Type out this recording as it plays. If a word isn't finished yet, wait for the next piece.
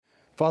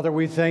Father,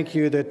 we thank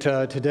you that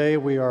today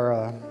we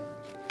are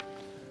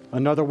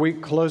another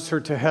week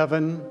closer to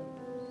heaven.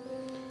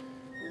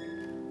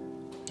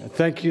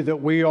 Thank you that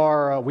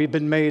we've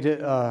been made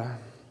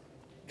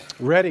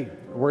ready.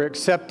 We're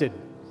accepted.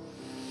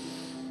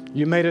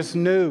 You made us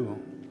new.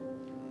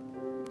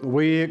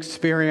 We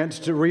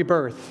experienced a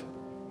rebirth.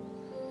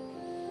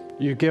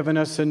 You've given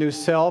us a new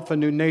self, a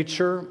new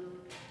nature,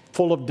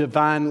 full of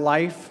divine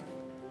life,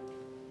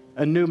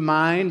 a new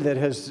mind that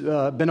has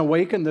been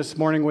awakened this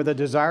morning with a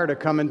desire to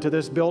come into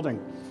this building.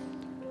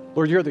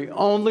 Lord, you're the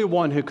only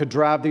one who could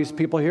drive these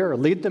people here, or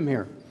lead them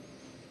here.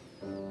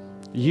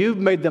 You've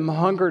made them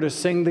hunger to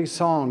sing these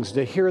songs,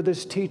 to hear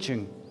this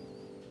teaching.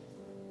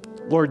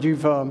 Lord,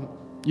 you've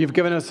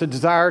given us a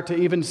desire to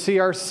even see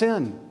our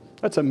sin.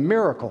 That's a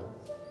miracle.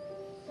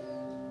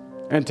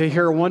 And to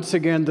hear once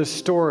again the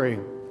story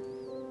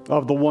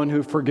of the one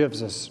who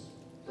forgives us.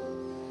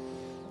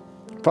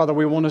 Father,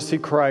 we want to see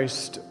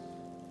Christ.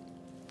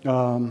 We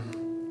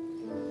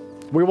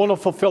want to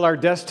fulfill our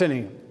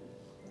destiny.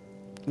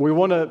 We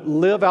want to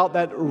live out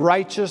that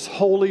righteous,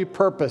 holy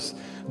purpose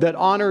that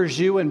honors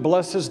you and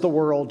blesses the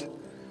world.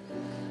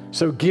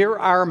 So gear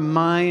our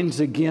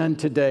minds again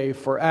today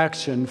for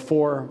action,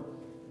 for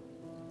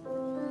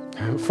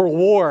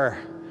war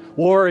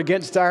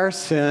against our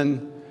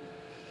sin,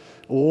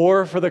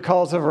 war for the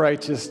cause of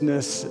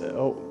righteousness,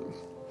 the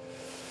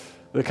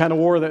kind of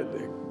war that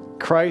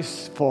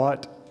Christ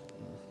fought.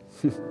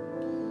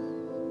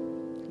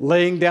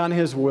 Laying down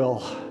his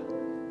will,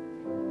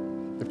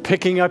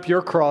 picking up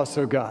your cross,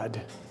 oh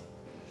God,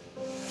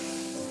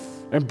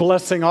 and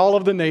blessing all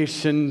of the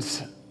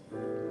nations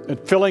and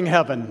filling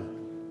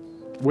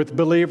heaven with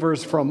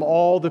believers from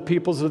all the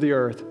peoples of the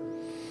earth.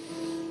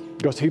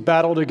 Because he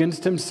battled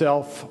against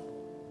himself,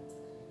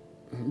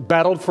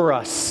 battled for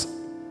us.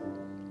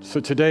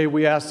 So today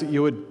we ask that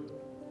you would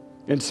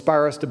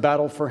inspire us to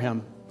battle for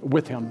him,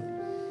 with him.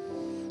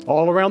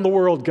 All around the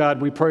world,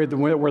 God, we pray that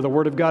where the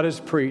word of God is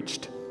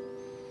preached,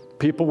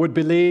 people would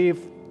believe,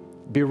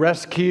 be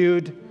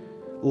rescued,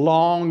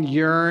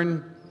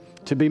 yearn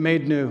to be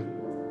made new.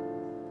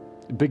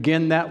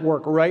 Begin that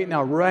work right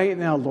now,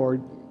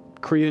 Lord.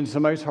 Create in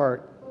somebody's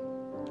heart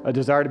a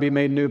desire to be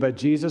made new by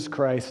Jesus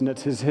Christ, and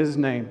it's his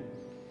name.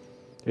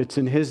 It's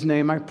in his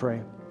name I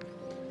pray.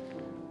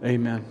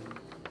 Amen.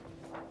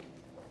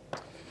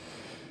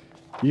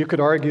 You could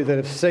argue that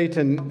if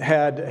Satan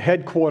had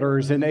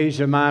headquarters in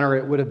Asia Minor,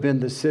 it would have been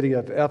the city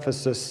of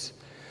Ephesus.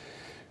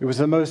 It was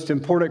the most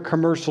important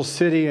commercial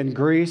city in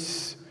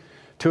Greece.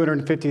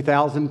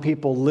 250,000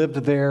 people lived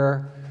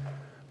there.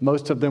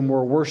 Most of them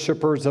were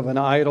worshipers of an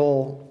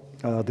idol,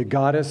 the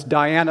goddess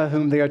Diana,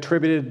 whom they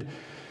attributed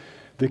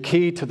the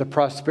key to the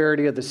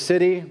prosperity of the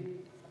city.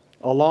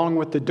 Along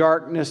with the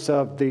darkness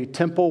of the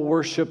temple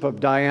worship of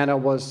Diana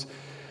was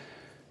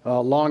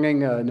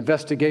an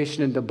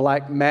investigation into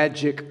black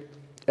magic.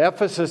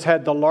 Ephesus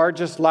had the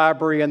largest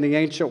library in the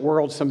ancient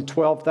world, some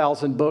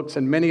 12,000 books,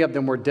 and many of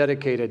them were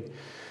dedicated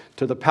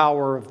to the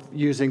power of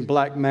using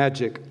black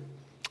magic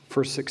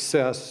for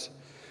success.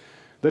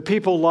 The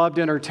people loved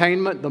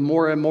entertainment. The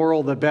more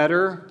immoral, the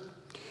better.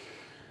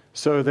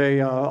 So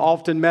they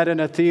often met in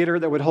a theater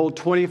that would hold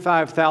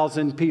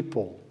 25,000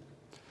 people.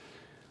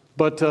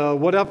 But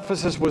what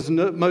Ephesus was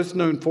most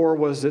known for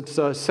was its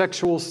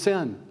sexual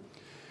sin.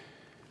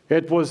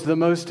 It was the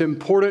most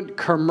important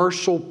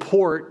commercial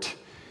port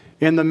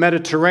in the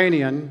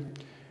Mediterranean,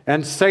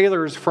 and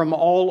sailors from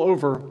all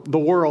over the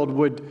world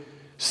would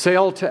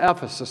sail to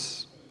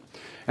Ephesus.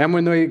 And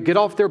when they get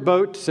off their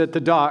boats at the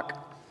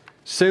dock,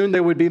 soon they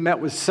would be met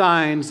with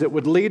signs that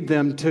would lead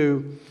them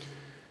to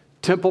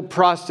temple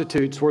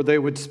prostitutes where they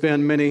would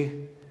spend many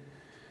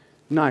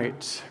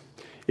nights.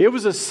 It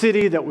was a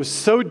city that was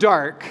so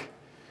dark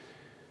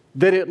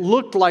that it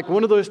looked like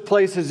one of those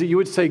places that you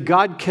would say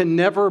God can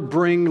never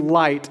bring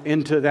light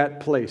into that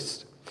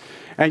place.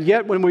 And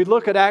yet when we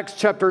look at Acts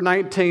chapter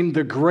 19,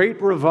 the great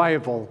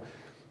revival,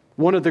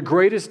 one of the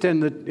greatest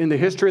in the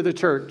history of the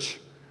church,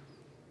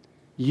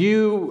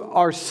 you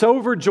are so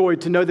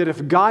overjoyed to know that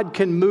if God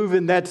can move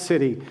in that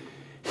city,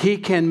 he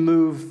can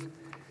move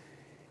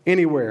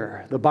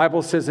anywhere. The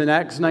Bible says in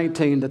Acts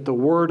 19 that the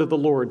word of the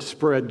Lord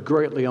spread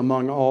greatly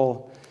among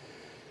all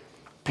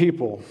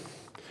people.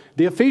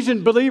 The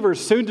Ephesian believers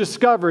soon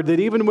discovered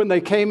that even when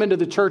they came into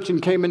the church and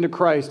came into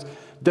Christ,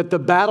 that the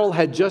battle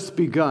had just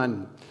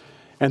begun.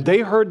 And they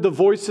heard the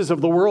voices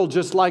of the world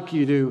just like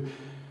you do.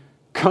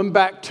 Come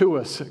back to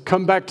us.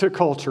 Come back to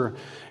culture.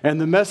 And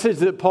the message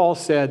that Paul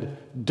said,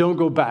 don't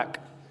go back.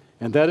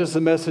 And that is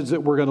the message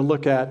that we're going to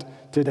look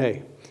at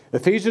today.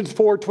 Ephesians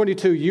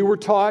 4:22, you were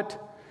taught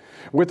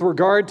with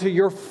regard to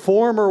your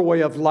former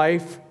way of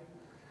life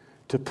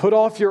to put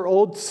off your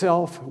old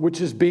self, which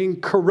is being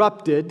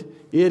corrupted.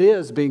 It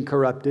is being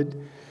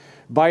corrupted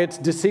by its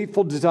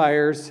deceitful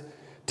desires,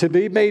 to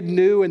be made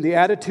new in the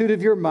attitude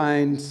of your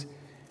minds,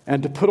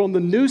 and to put on the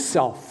new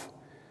self,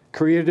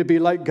 created to be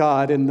like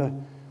God in the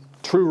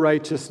true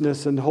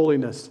righteousness and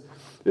holiness.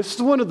 This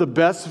is one of the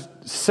best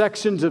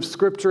sections of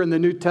Scripture in the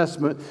New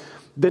Testament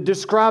that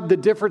describe the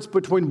difference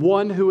between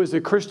one who is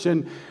a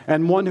Christian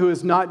and one who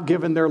has not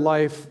given their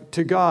life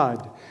to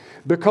God.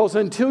 Because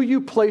until you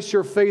place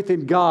your faith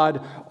in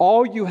God,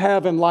 all you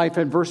have in life,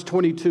 in verse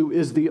 22,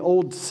 is the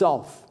old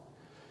self.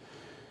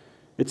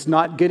 It's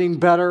not getting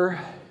better.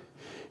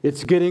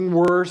 It's getting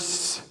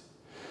worse.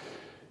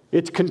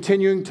 It's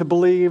continuing to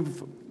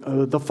believe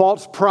the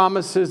false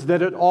promises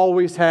that it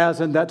always has,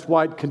 and that's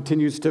why it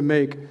continues to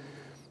make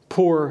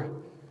poor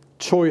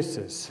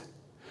choices.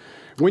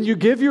 When you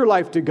give your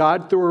life to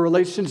God through a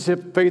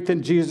relationship, faith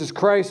in Jesus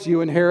Christ,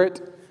 you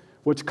inherit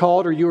what's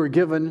called, or you are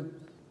given,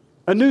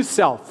 a new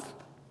self.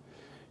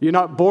 You're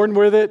not born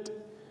with it.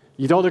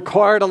 You don't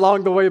acquire it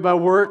along the way by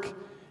work.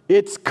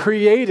 It's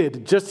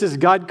created, just as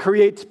God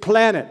creates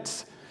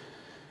planets.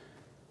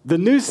 The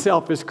new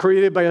self is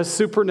created by a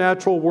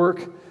supernatural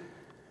work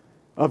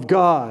of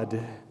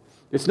God.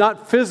 It's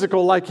not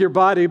physical like your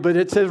body, but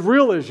it's as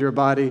real as your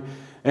body,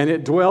 and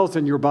it dwells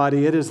in your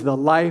body. It is the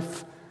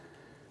life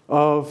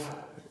of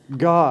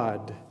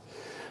God.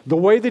 The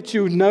way that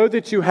you know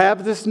that you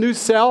have this new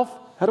self,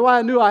 how do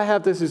I know I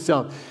have this new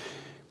self?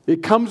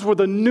 It comes with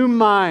a new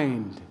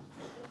mind,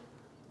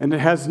 and it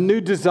has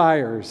new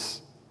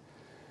desires.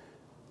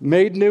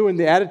 Made new in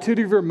the attitude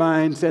of your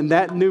minds, and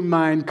that new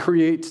mind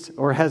creates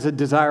or has a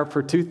desire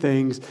for two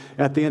things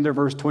at the end of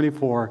verse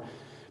 24,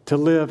 to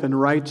live in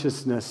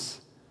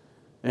righteousness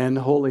and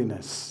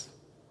holiness.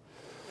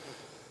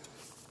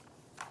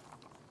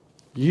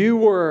 You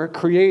were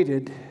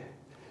created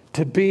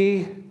to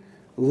be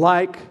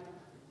like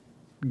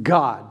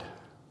God.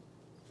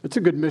 That's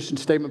a good mission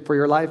statement for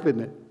your life, isn't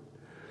it?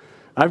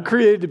 I'm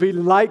created to be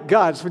like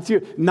God. So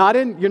you're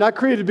not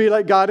created to be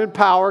like God in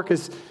power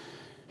because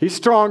He's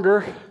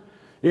stronger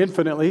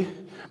infinitely.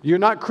 You're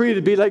not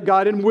created to be like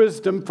God in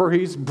wisdom, for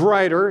He's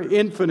brighter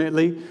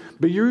infinitely.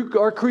 But you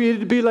are created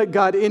to be like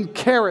God in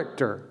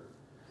character.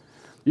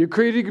 You're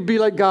created to be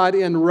like God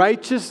in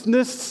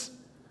righteousness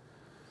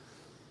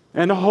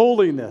and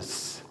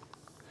holiness.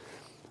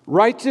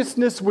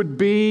 Righteousness would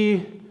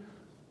be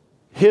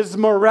His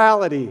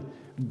morality,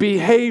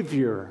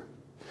 behavior.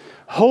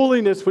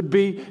 Holiness would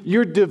be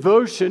your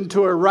devotion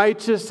to a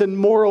righteous and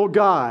moral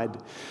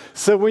God.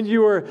 So when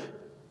you are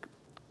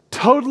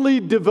totally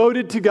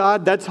devoted to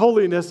God, that's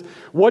holiness.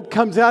 What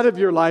comes out of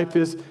your life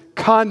is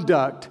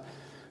conduct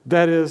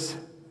that is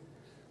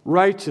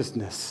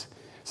righteousness.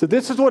 So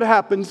this is what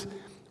happens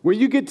when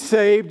you get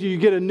saved. You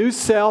get a new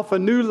self, a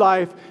new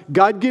life.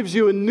 God gives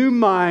you a new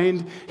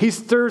mind. He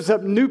stirs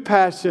up new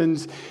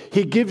passions.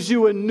 He gives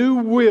you a new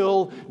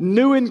will,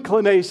 new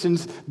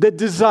inclinations that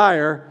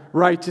desire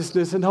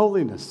righteousness and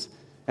holiness.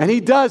 And He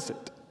does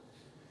it.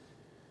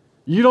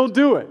 You don't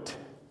do it.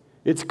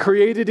 It's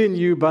created in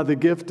you by the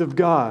gift of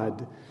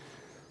God.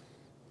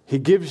 He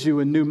gives you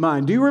a new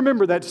mind. Do you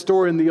remember that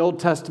story in the Old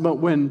Testament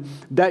when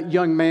that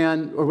young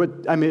man,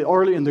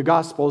 early in the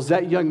Gospels,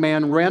 that young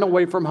man ran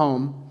away from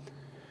home,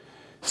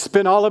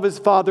 spent all of his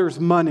father's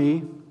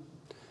money,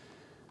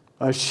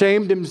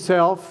 shamed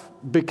himself,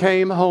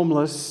 became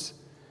homeless,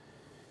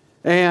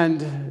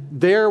 and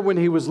there when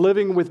he was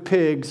living with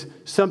pigs,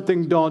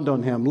 something dawned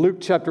on him. Luke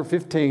chapter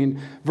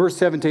 15, verse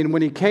 17,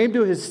 when he came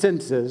to his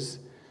senses,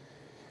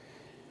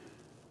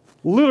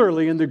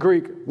 literally in the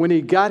Greek, when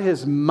he got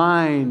his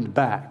mind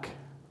back.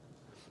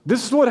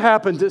 This is what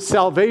happens at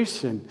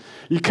salvation.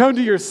 You come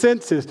to your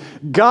senses.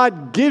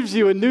 God gives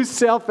you a new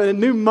self and a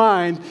new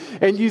mind,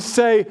 and you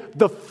say,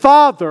 the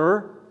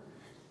Father,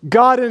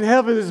 God in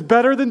heaven, is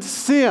better than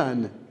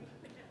sin.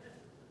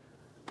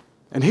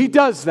 And He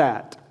does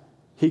that.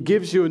 He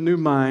gives you a new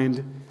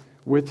mind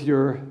with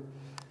your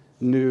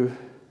new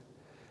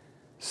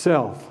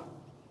self.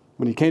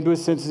 When he came to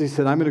his senses, he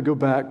said, I'm going to go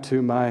back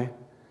to my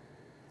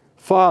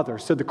Father.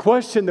 So the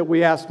question that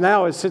we ask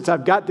now is, since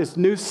I've got this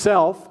new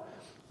self,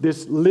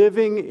 this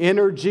living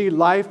energy,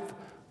 life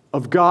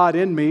of God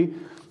in me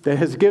that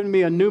has given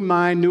me a new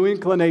mind, new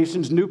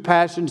inclinations, new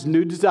passions,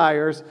 new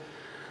desires,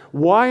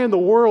 why in the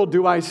world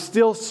do I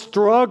still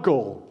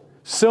struggle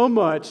so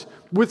much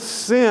with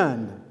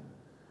sin?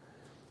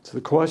 It's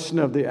the question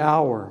of the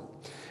hour.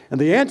 And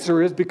the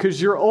answer is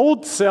because your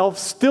old self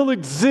still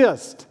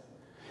exists.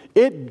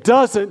 It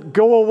doesn't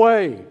go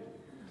away.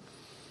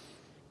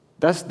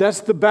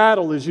 That's the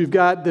battle, is you've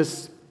got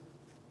this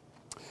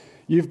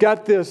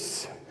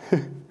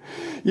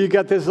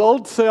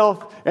old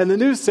self and the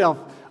new self.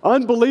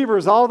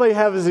 Unbelievers, all they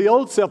have is the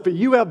old self, but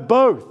you have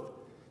both.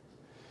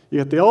 You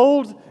got the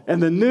old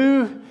and the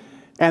new,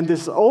 and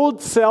this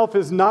old self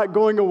is not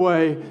going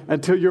away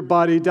until your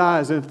body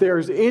dies. And if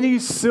there's any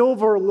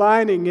silver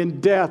lining in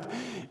death,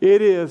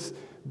 it is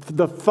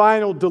the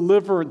final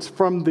deliverance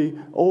from the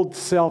old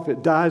self.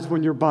 It dies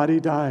when your body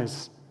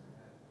dies.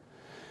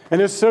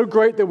 And it's so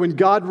great that when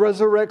God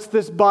resurrects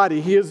this body,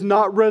 He is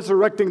not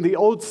resurrecting the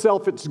old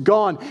self. It's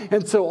gone.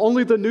 And so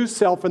only the new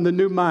self and the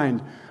new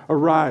mind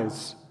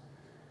arise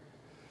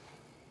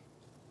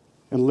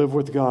and live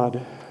with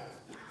God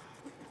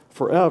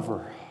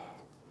forever.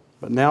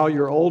 But now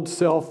your old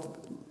self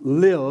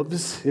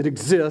lives, it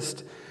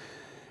exists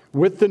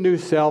with the new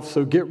self.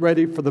 So get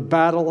ready for the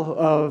battle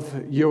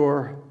of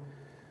your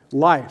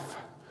life.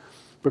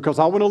 Because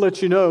I want to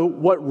let you know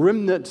what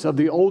remnants of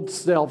the old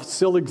self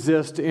still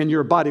exist in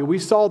your body. We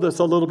saw this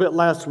a little bit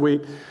last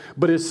week,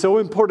 but it's so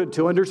important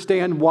to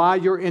understand why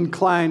you're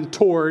inclined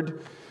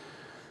toward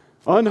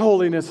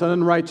unholiness and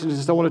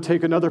unrighteousness. I want to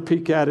take another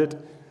peek at it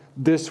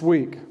this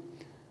week.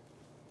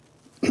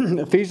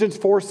 Ephesians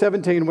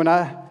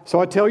 4:17, so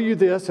I tell you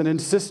this and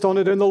insist on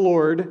it in the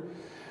Lord,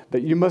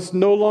 that you must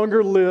no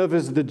longer live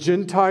as the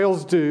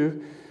Gentiles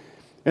do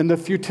in the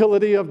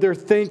futility of their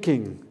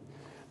thinking.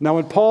 Now,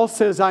 when Paul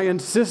says, I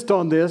insist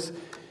on this,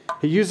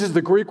 he uses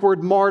the Greek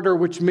word martyr,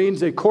 which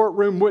means a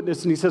courtroom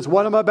witness. And he says,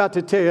 what I'm about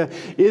to tell you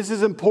is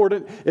as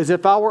important as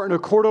if I were in a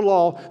court of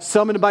law,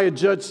 summoned by a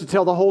judge to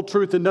tell the whole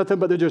truth and nothing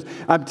but the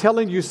truth. I'm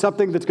telling you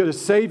something that's going to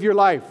save your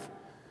life.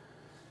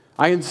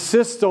 I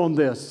insist on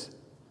this.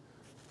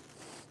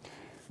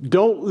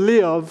 Don't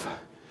live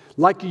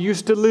like you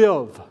used to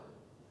live.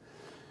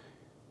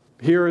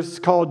 Here it's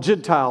called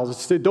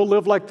Gentiles. Don't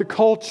live like the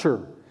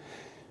culture.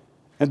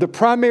 And the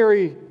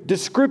primary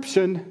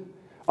description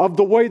of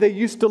the way they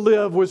used to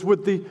live was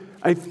with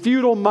a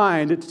futile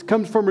mind. It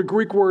comes from a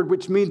Greek word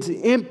which means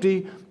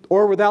empty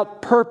or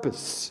without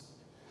purpose.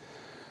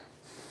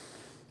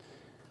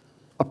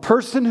 A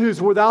person who's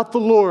without the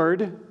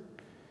Lord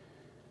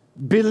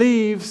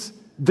believes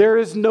there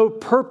is no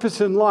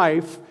purpose in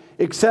life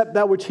except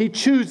that which he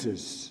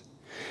chooses.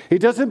 He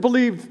doesn't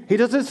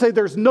say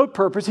there's no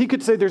purpose. He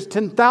could say there's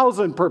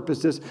 10,000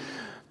 purposes.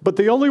 But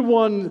the only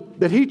one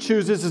that he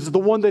chooses is the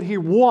one that he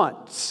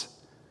wants.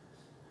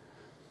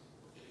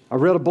 I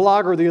read a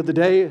blogger the other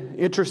day.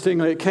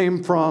 Interestingly, it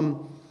came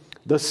from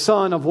the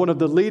son of one of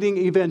the leading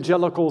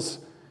evangelicals,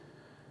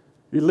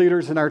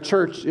 leaders in our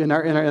church, in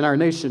our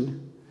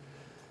nation.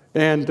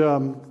 And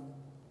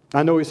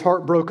I know he's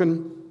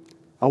heartbroken.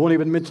 I won't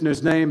even mention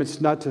his name.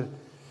 It's not to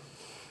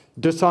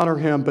dishonor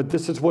him, but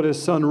this is what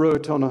his son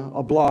wrote on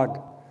a blog.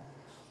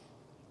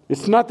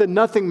 It's not that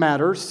nothing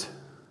matters,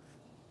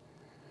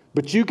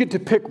 but you get to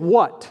pick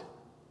what.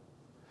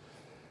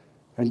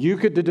 And you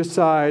get to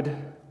decide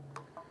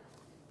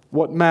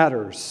what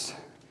matters.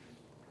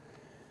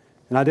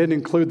 And I didn't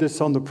include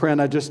this on the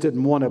print. I just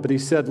didn't want it. But he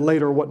said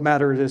later what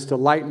matters is to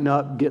lighten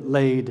up, get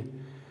laid,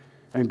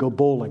 and go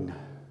bowling.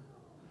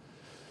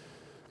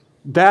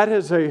 That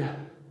is a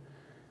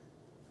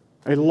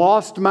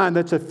lost mind.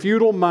 That's a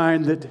futile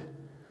mind that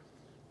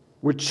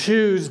would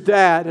choose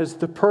that as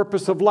the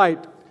purpose of life.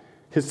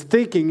 His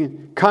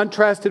thinking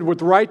contrasted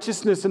with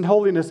righteousness and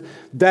holiness,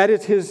 that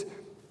is his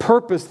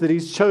purpose that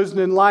he's chosen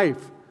in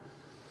life.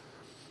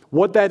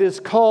 What that is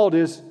called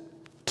is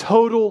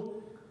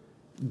total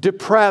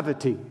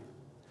depravity.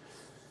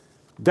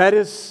 That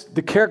is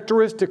the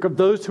characteristic of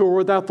those who are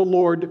without the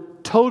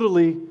Lord,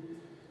 totally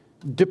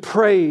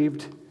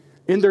depraved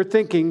in their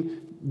thinking,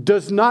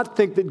 does not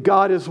think that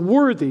God is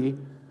worthy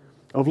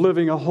of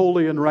living a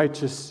holy and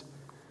righteous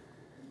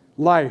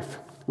life.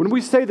 When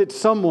we say that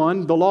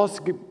someone, the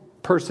lost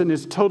person,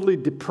 is totally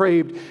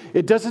depraved,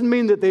 it doesn't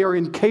mean that they are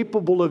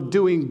incapable of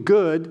doing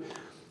good,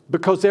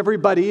 because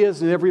everybody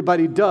is and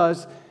everybody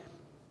does,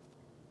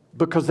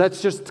 because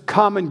that's just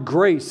common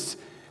grace.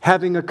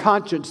 Having a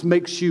conscience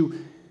makes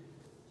you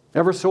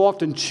ever so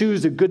often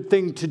choose a good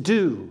thing to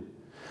do.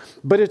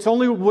 But it's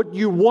only what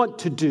you want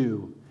to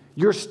do.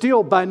 You're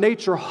still by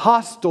nature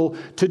hostile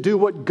to do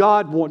what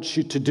God wants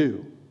you to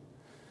do.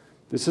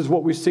 This is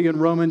what we see in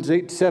Romans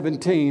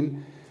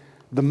 8:17.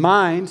 The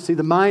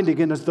mind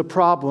again is the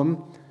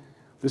problem.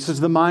 This is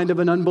the mind of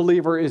an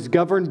unbeliever, is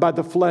governed by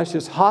the flesh,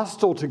 is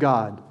hostile to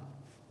God.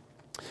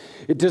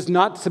 It does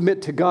not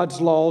submit to God's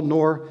law,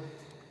 nor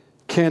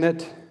can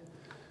it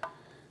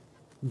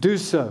do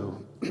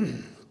so.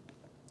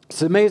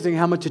 It's amazing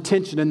how much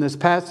attention in this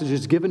passage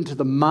is given to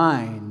the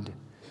mind,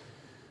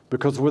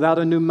 because without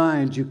a new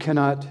mind, you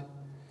cannot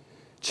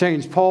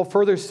change. Paul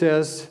further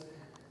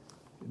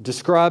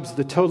describes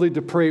the totally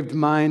depraved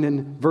mind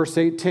in verse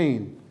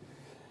 18.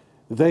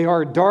 They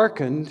are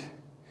darkened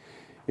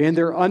in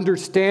their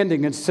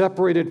understanding and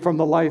separated from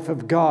the life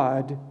of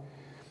God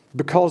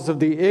because of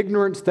the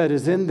ignorance that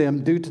is in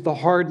them due to the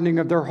hardening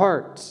of their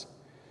hearts.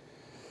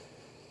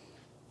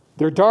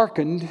 They're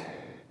darkened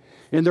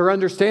in their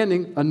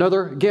understanding.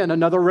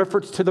 Another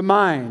reference to the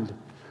mind.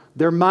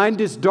 Their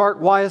mind is dark.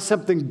 Why is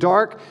something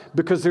dark?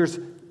 Because there's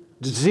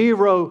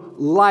zero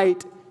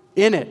light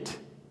in it.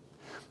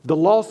 The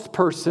lost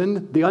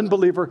person, the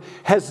unbeliever,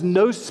 has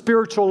no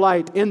spiritual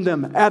light in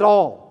them at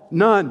all.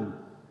 None.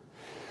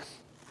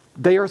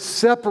 They are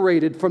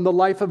separated from the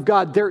life of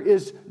God. There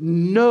is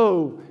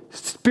no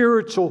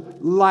spiritual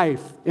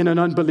life in an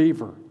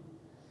unbeliever.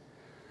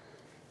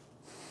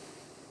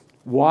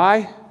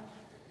 Why?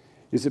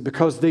 Is it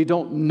because they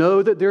don't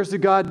know that there's a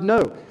God?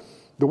 No.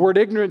 The word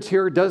ignorance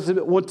here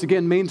once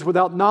again means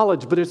without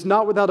knowledge, but it's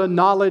not without a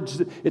knowledge.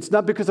 It's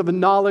not because of a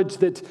knowledge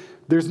that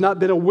there's not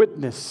been a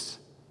witness.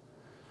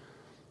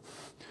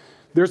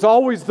 There's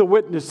always the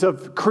witness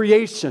of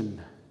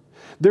creation.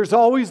 There's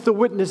always the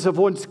witness of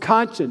one's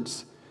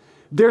conscience.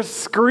 They're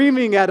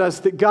screaming at us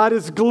that God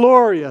is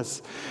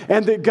glorious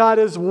and that God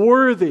is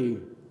worthy.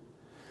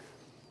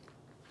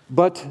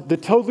 But the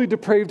totally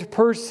depraved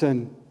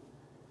person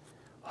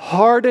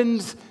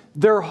hardens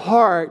their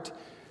heart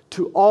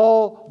to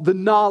all the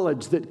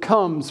knowledge that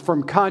comes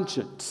from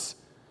conscience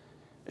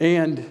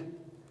and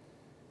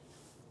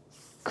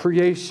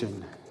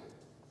creation.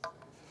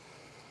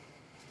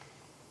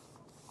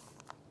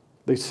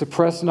 They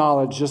suppress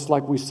knowledge just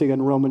like we see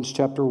in Romans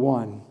chapter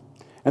 1.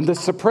 And the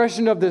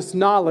suppression of this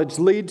knowledge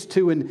leads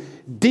to a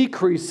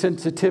decreased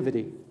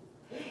sensitivity.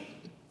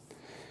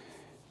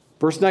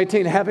 Verse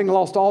 19, having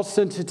lost all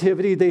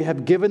sensitivity, they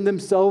have given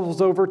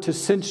themselves over to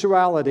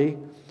sensuality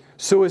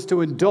so as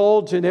to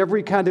indulge in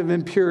every kind of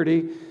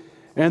impurity,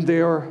 and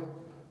they are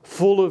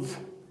full of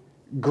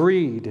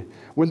greed.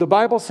 When the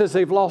Bible says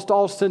they've lost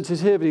all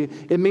sensitivity,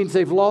 it means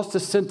they've lost a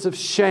sense of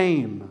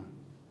shame.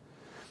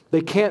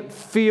 They can't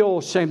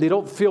feel shame. They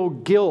don't feel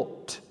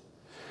guilt.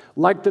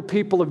 Like the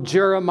people of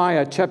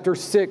Jeremiah chapter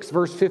 6,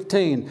 verse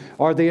 15.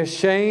 Are they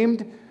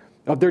ashamed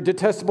of their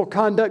detestable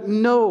conduct?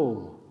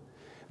 No.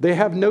 They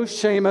have no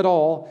shame at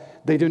all.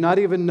 They do not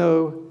even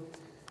know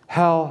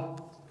how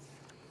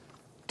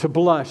to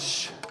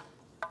blush.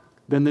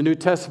 Then the New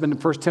Testament in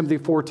 1 Timothy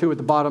 4:2 at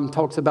the bottom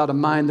talks about a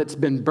mind that's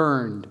been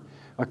burned,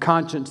 a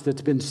conscience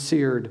that's been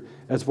seared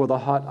as with a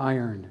hot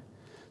iron.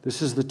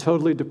 This is the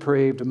totally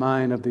depraved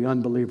mind of the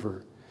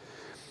unbeliever.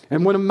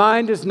 And when a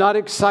mind is not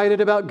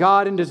excited about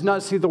God and does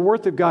not see the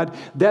worth of God,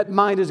 that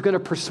mind is going to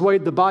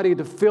persuade the body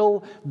to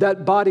fill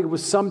that body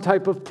with some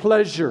type of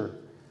pleasure.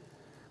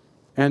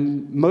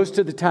 And most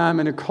of the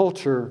time in a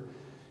culture,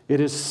 it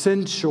is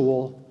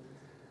sensual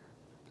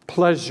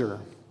pleasure.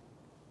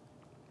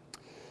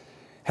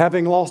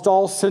 Having lost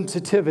all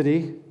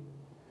sensitivity,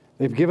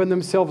 they've given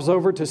themselves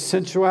over to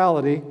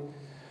sensuality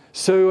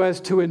so as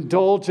to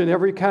indulge in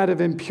every kind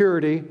of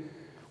impurity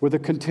with a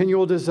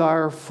continual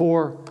desire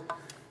for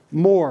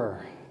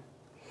more.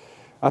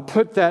 I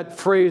put that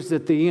phrase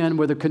at the end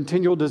with a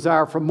continual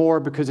desire for more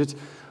because it's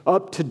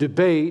up to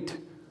debate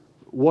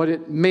what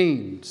it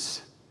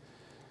means.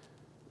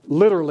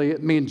 Literally,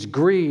 it means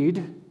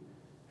greed,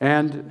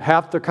 and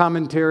half the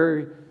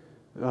commentary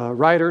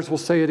writers will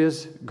say it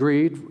is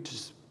greed, which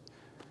is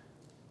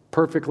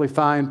perfectly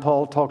fine.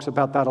 Paul talks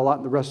about that a lot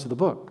in the rest of the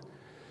book.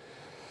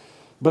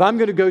 But I'm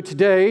going to go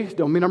today,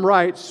 don't mean I'm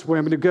right, it's where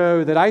I'm going to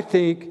go, that I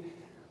think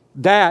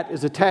that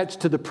is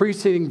attached to the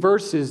preceding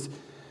verses,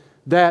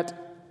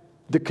 that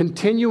the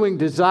continuing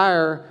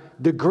desire,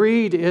 the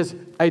greed is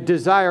a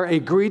desire, a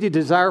greedy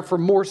desire for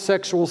more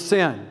sexual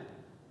sin.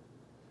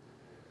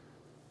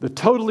 The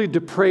totally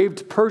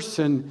depraved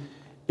person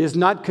is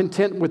not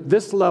content with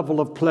this level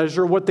of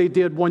pleasure. What they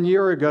did 1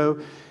 year ago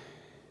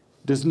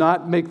does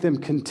not make them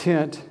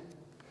content.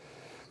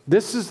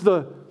 This is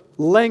the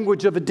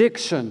language of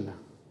addiction.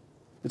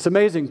 It's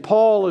amazing.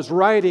 Paul is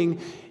writing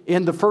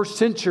in the first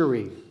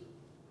century.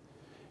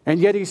 And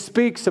yet he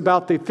speaks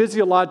about the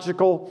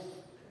physiological,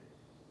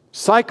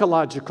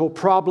 psychological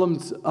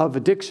problems of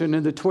addiction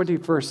in the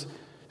 21st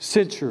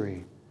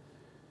century.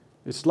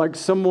 It's like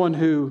someone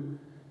who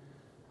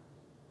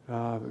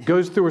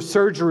goes through a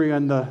surgery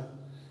and the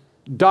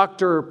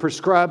doctor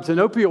prescribes an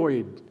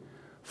opioid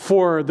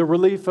for the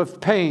relief of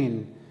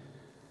pain.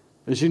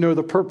 As you know,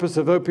 the purpose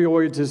of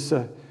opioids is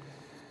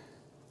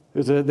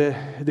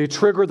they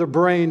trigger the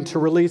brain to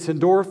release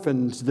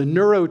endorphins, the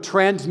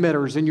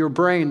neurotransmitters in your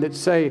brain that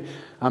say,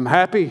 I'm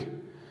happy.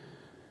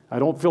 I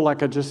don't feel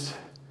like I just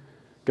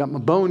got my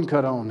bone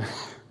cut on.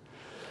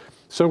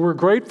 So we're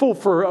grateful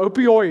for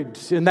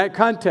opioids in that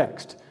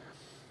context.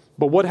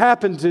 But what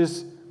happens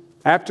is,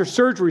 after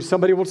surgery,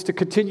 somebody wants to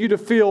continue to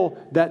feel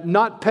that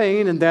not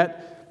pain and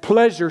that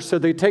pleasure, so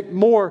they take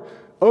more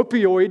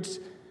opioids.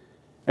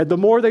 And the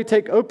more they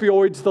take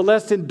opioids, the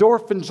less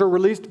endorphins are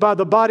released by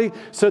the body,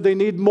 so they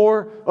need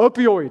more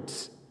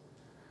opioids.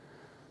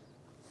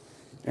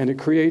 And it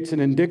creates an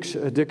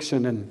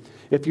addiction. And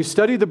if you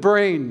study the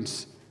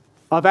brains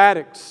of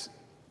addicts,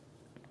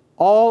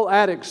 all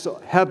addicts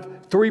have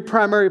three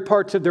primary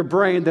parts of their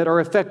brain that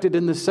are affected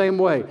in the same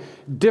way.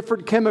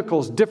 Different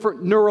chemicals,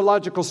 different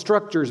neurological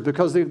structures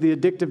because of the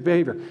addictive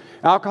behavior.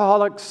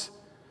 Alcoholics,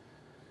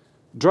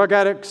 drug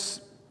addicts,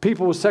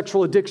 people with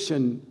sexual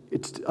addiction,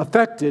 it's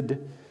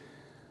affected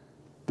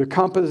the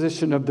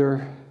composition of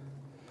their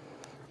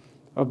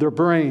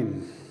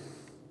brain.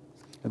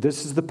 And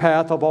this is the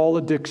path of all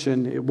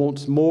addiction. It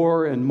wants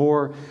more and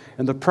more.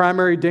 And the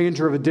primary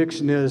danger of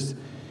addiction is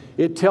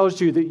it tells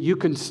you that you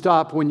can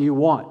stop when you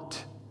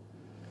want.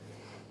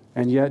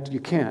 And yet you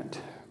can't.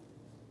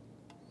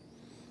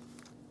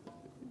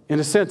 In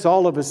a sense,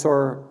 all of us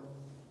are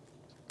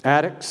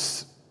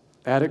addicts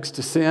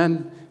to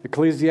sin.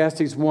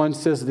 Ecclesiastes 1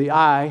 says the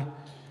eye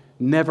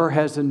never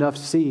has enough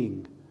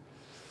seeing.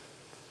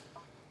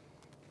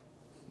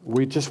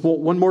 We just want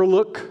one more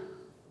look,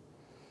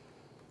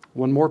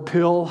 one more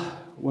pill,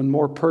 one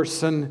more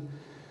person,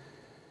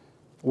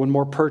 one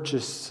more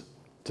purchase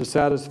to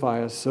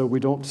satisfy us, so we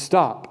don't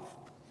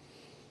stop.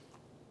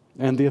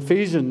 And the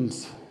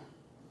Ephesians,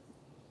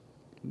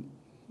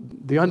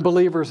 the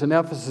unbelievers in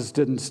Ephesus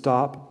didn't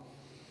stop.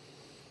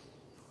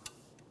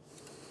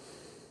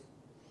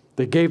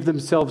 They gave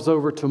themselves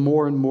over to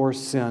more and more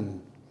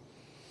sin.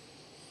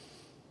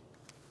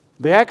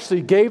 They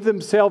actually gave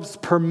themselves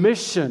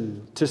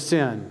permission to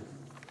sin.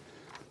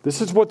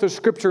 This is what the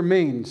scripture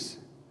means.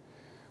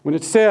 When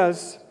it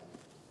says,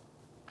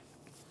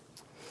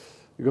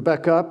 you go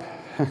back up,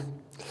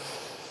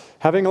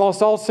 having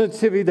lost all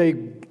sensitivity, they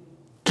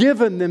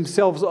given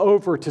themselves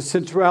over to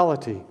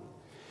sensuality.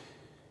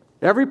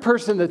 Every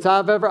person that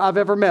I've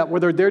ever met,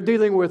 whether they're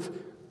dealing with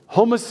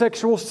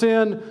homosexual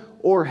sin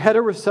or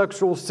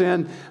heterosexual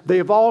sin, they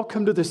have all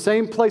come to the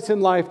same place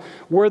in life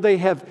where they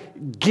have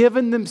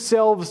given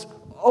themselves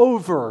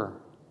over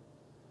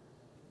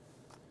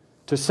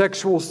to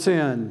sexual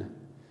sin.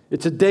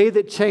 It's a day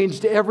that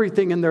changed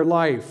everything in their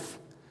life.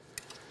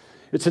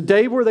 It's a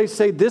day where they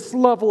say, this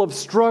level of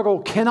struggle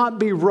cannot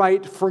be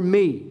right for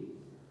me.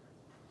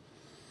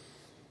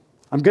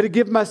 I'm going to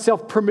give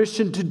myself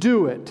permission to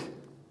do it.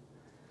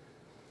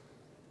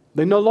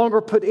 They no longer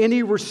put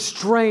any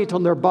restraint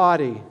on their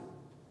body.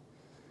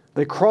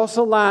 They cross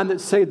a line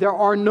that say there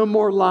are no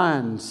more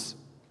lines.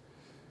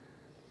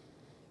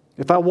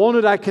 If I want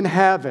it, I can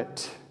have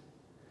it.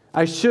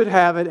 I should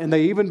have it. And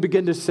they even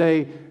begin to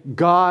say,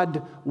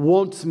 God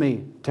wants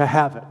me to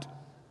have it.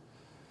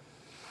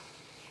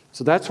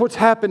 So that's what's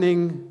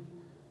happening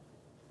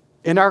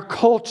in our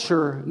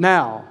culture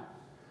now.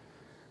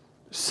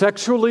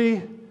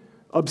 Sexually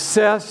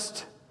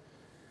obsessed,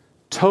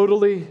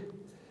 totally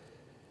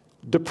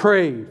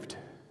depraved.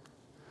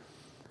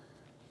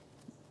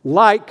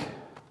 Like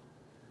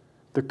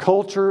the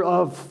culture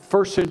of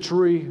first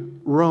century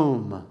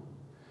Rome.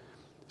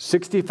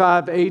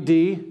 65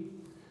 AD,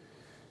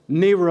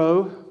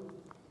 Nero,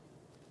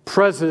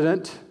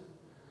 president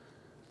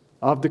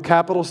of the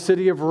capital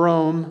city of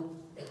Rome,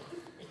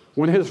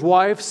 when his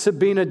wife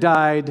Sabina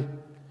died,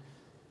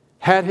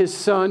 had his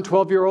son,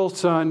 12-year-old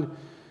son,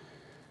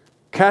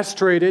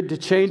 castrated to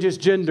change his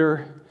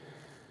gender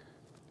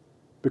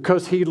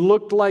because he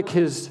looked like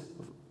his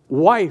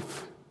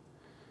wife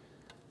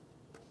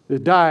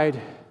that died,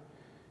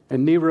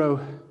 and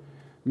Nero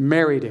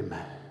married him.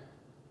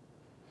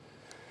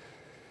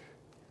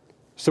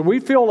 So we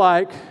feel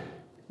like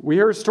we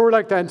hear a story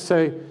like that and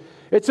say,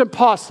 it's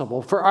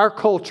impossible for our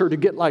culture to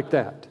get like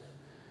that.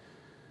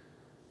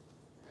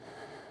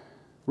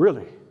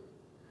 Really?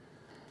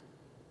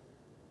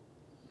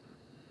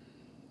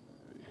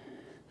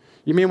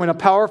 You mean when a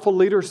powerful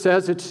leader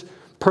says it's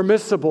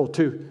permissible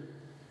to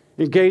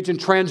engage in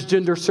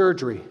transgender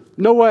surgery?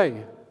 No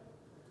way.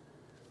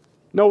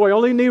 No way.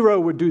 Only Nero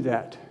would do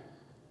that.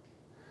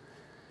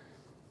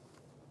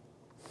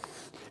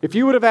 If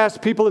you would have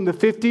asked people in the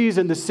 50s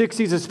and the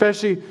 60s,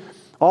 especially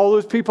all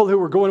those people who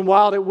were going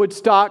wild at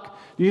Woodstock,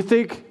 do you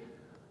think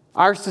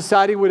our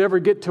society would ever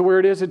get to where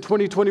it is in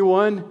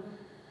 2021?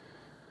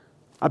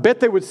 I bet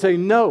they would say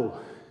no.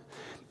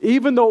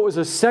 Even though it was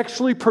a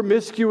sexually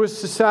promiscuous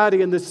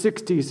society in the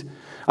 60s,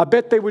 I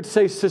bet they would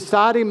say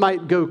society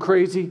might go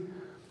crazy,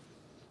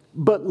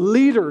 but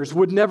leaders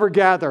would never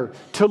gather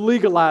to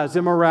legalize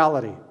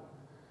immorality.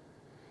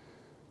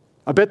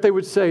 I bet they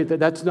would say that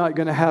that's not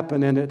going to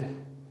happen, and it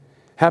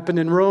happened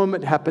in Rome,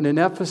 it happened in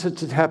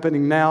Ephesus, it's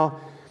happening now.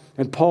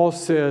 And Paul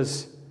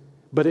says,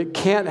 but it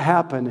can't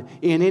happen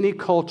in any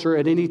culture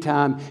at any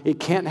time. It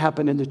can't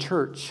happen in the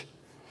church.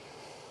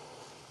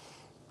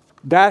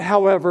 That,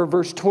 however,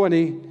 verse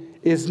 20,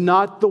 is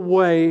not the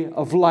way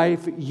of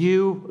life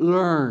you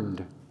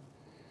learned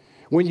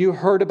when you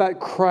heard about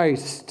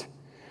Christ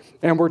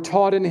and were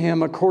taught in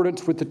Him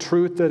accordance with the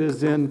truth that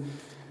is in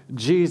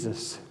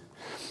Jesus.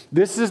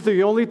 This is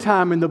the only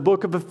time in the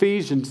book of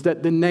Ephesians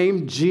that the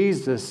name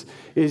Jesus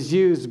is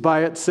used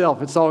by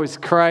itself. It's always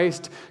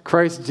Christ,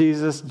 Christ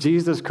Jesus,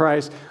 Jesus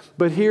Christ.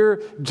 But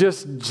here,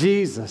 just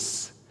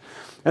Jesus.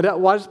 And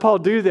why does Paul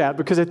do that?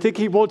 Because I think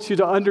he wants you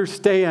to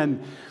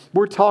understand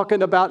we're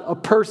talking about a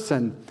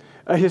person,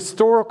 a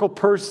historical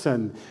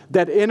person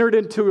that entered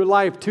into your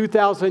life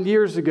 2,000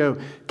 years ago,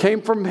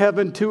 came from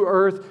heaven to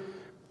earth,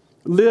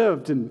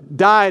 lived and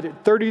died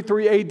at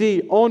 33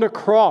 AD on a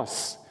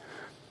cross.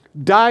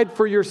 Died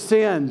for your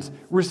sins,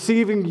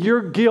 receiving your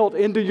guilt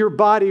into your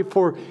body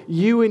for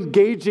you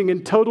engaging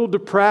in total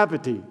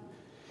depravity.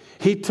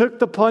 He took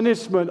the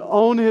punishment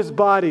on His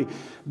body.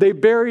 They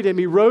buried Him.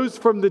 He rose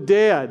from the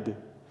dead.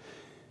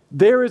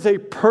 There is a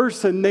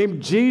person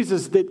named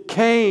Jesus that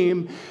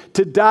came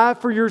to die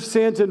for your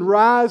sins and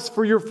rise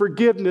for your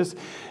forgiveness.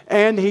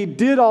 And He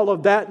did all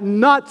of that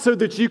not so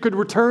that you could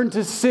return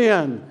to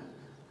sin.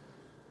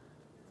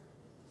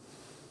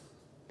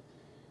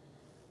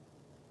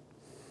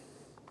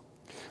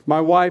 My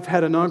wife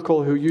had an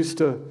uncle who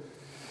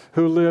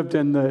lived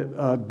in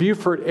the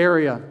Beaufort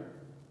area,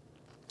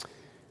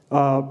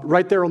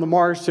 right there on the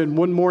marsh. And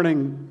one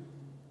morning,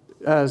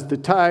 as the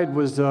tide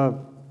was,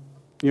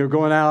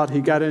 going out,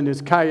 he got in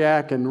his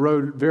kayak and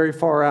rowed very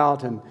far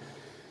out and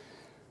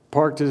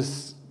parked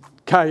his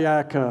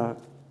kayak,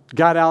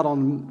 got out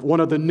on one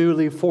of the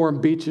newly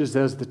formed beaches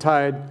as the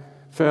tide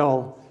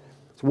fell.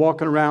 He was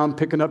walking around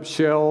picking up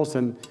shells,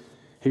 and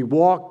he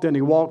walked and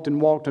he walked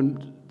and walked,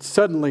 and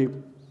suddenly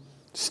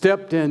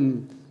stepped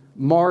in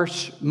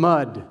marsh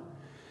mud.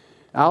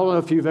 I don't know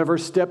if you've ever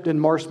stepped in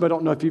marsh mud. I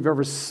don't know if you've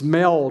ever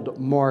smelled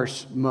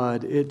marsh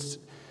mud. It's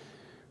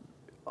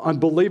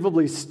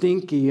unbelievably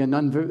stinky and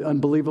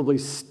unbelievably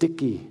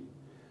sticky.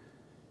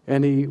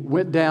 And he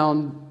went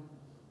down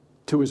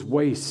to his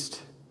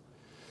waist.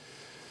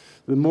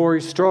 The more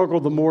he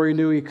struggled, the more he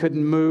knew he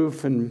couldn't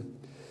move. And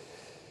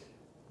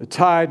the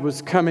tide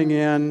was coming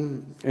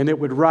in, and it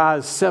would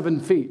rise 7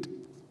 feet.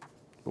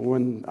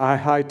 When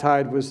high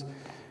tide was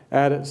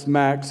at its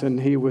max, and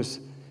he was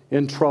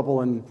in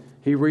trouble, and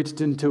he reached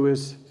into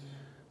his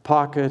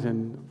pocket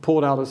and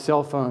pulled out a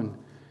cell phone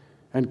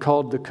and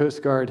called the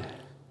Coast Guard,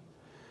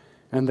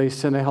 and they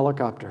sent a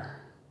helicopter,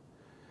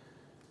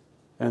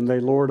 and they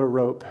lowered a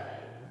rope,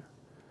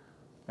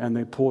 and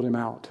they pulled him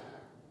out.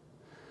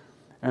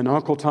 And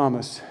Uncle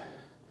Thomas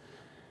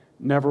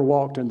never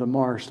walked in the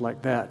marsh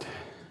like that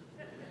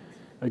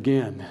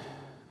again.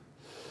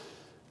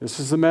 This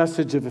is the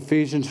message of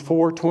Ephesians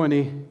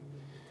 4:20.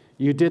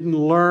 You didn't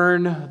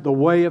learn the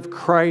way of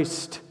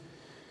Christ.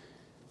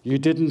 You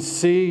didn't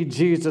see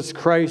Jesus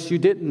Christ. You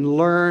didn't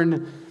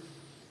learn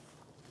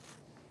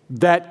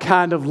that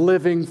kind of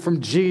living from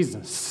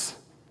Jesus.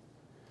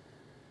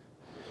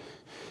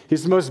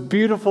 His most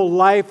beautiful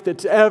life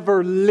that's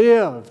ever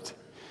lived.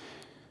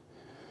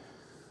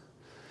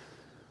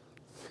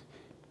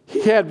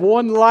 He had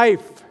one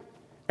life,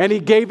 and he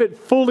gave it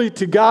fully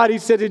to God. He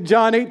said in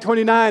John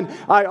 8:29,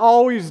 I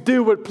always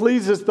do what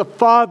pleases the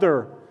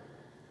Father.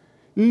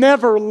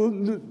 Never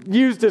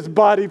used his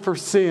body for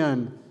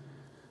sin.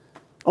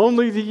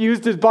 Only he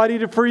used his body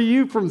to free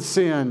you from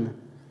sin.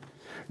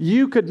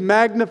 You could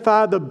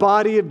magnify the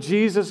body of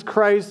Jesus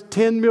Christ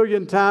 10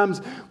 million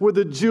times with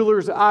a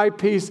jeweler's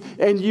eyepiece,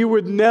 and you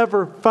would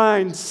never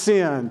find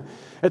sin.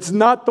 It's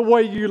not the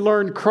way you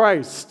learn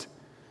Christ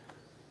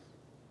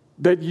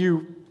that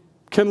you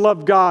can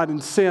love God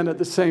and sin at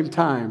the same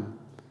time.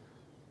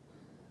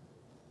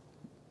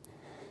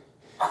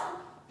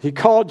 He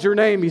called your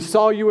name. He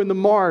saw you in the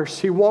marsh.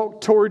 He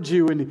walked towards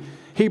you, and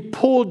he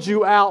pulled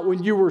you out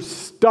when you were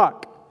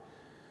stuck.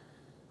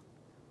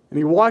 And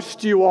he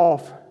washed you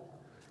off,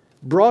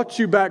 brought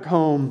you back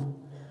home,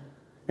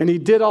 and he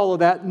did all of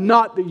that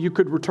not that you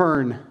could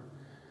return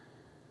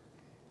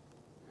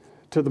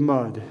to the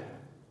mud.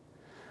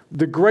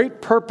 The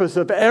great purpose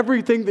of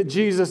everything that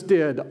Jesus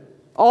did,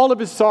 all of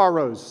his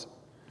sorrows,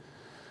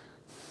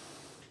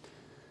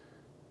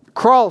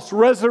 cross,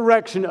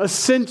 resurrection,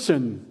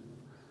 ascension,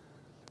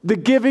 the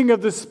giving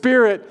of the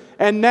Spirit,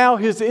 and now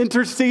his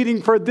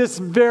interceding for this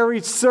very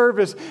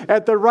service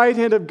at the right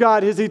hand of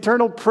God, his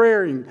eternal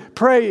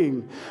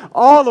praying.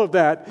 All of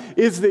that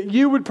is that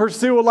you would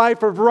pursue a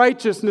life of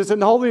righteousness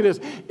and holiness.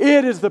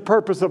 It is the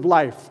purpose of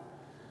life.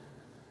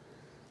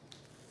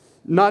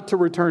 Not to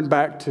return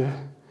back to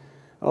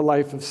a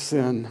life of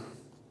sin.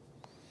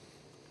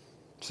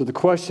 So the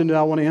question that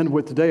I want to end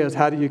with today is,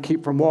 how do you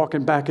keep from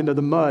walking back into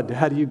the mud?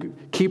 How do you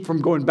keep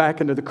from going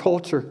back into the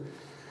culture?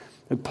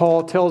 And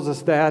Paul tells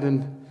us that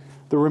in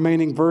the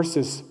remaining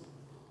verses.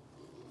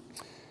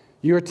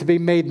 You are to be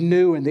made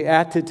new in the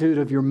attitude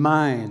of your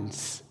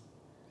minds,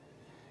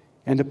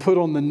 and to put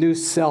on the new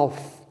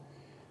self,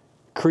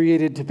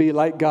 created to be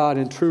like God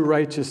in true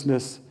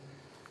righteousness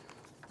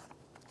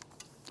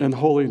and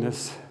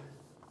holiness.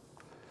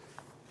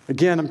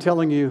 Again, I'm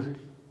telling you,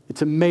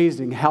 it's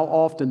amazing how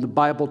often the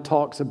Bible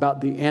talks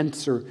about the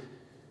answer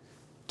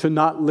to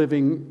not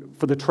living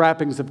for the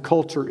trappings of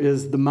culture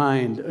is the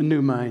mind, a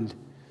new mind.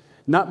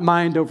 Not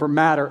mind over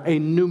matter, a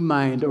new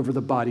mind over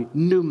the body,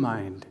 new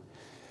mind.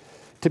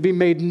 To be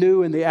made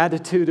new in the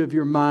attitude of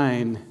your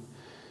mind.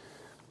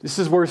 This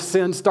is where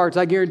sin starts.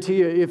 I guarantee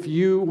you, if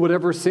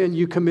whatever sin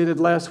you committed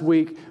last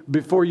week,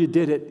 before you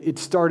did it, it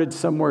started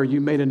somewhere. You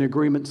made an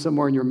agreement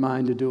somewhere in your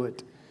mind to do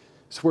it.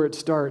 It's where it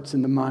starts,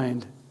 in the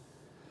mind.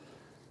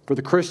 For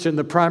the Christian,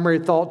 the primary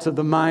thoughts of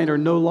the mind are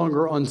no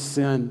longer on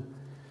sin.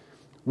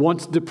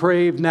 Once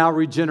depraved, now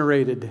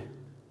regenerated.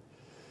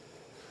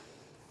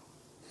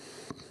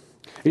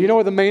 You know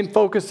what the main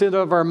focus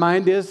of our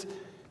mind is?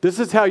 This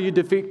is how you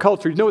defeat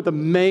culture. You know what the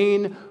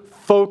main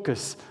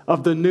focus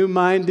of the new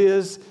mind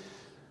is?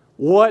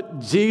 What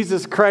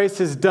Jesus Christ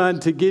has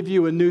done to give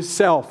you a new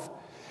self.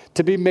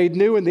 To be made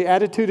new in the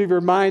attitude of your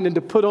mind and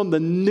to put on the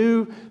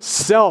new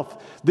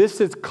self.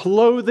 This is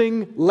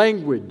clothing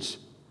language.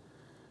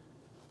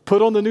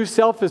 Put on the new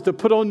self is to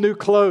put on new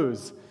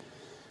clothes.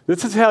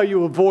 This is how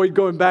you avoid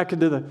going back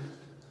into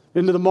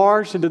the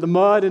marsh, into the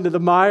mud, into the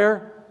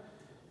mire.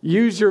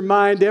 Use your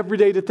mind every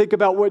day to think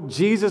about what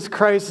Jesus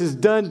Christ has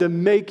done to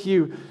make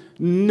you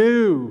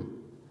new.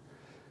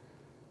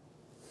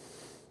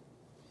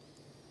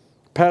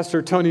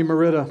 Pastor Tony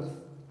Merida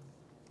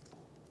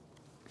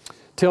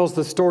tells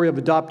the story of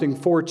adopting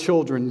 4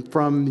 children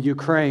from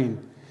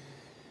Ukraine.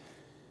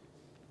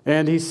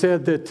 And he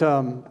said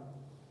that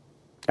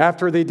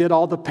after they did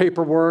all the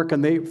paperwork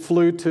and they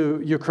flew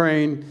to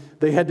Ukraine,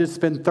 they had to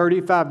spend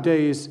 35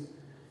 days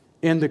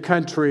in the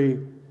country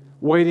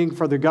waiting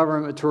for the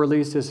government to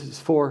release his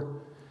 4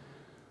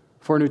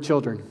 new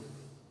children.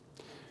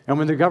 And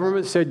when the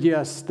government said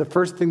yes, the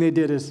first thing they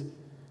did is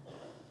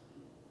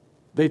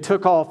they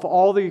took off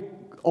all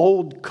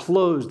old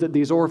clothes that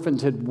these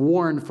orphans had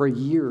worn for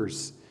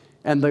years,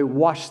 and they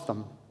washed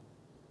them.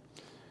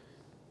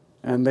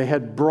 And they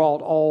had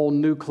brought all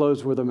new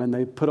clothes with them, and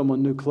they put them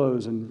on new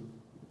clothes and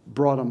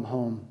brought them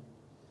home.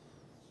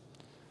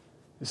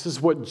 This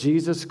is what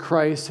Jesus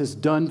Christ has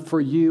done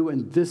for you,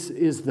 and this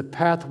is the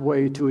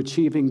pathway to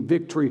achieving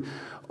victory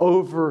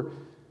over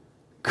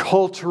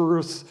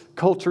culture's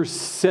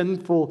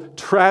sinful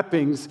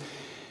trappings,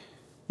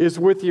 is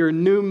with your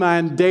new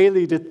mind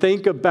daily to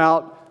think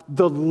about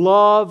the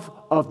love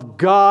of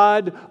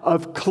God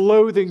of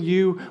clothing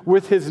you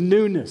with His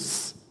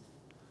newness.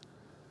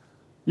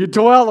 You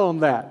dwell on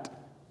that.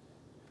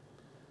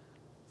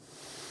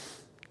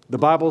 The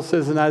Bible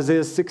says in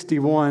Isaiah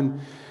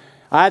 61,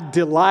 I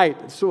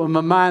delight, so when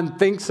my mind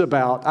thinks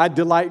about, I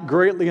delight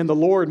greatly in the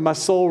Lord. My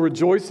soul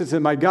rejoices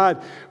in my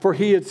God, for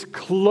He has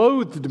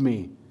clothed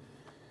me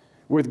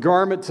with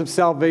garments of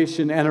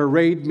salvation and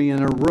arrayed me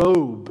in a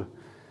robe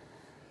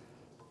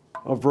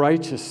of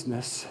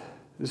righteousness.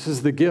 This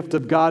is the gift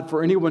of God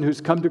for anyone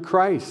who's come to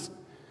Christ.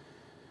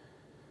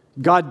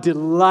 God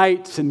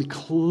delights in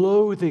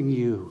clothing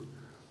you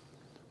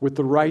with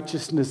the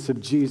righteousness of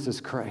Jesus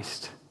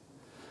Christ.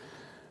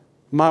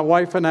 My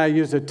wife and I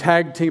use a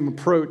tag team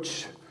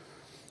approach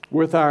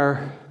with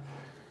our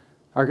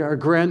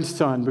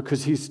grandson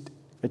because he's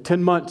at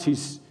 10 months,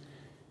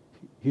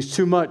 he's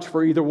too much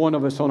for either one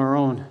of us on our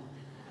own.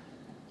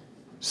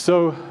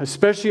 So,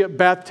 especially at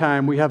bath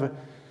time, we have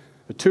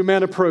a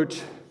two-man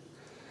approach.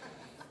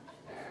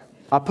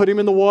 I put him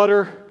in the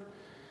water,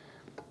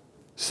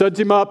 suds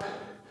him up,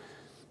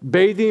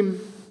 bathe him,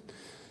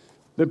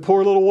 then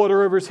pour a little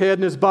water over his head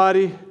and his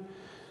body.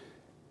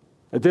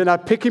 And then I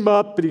pick him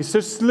up, but he's so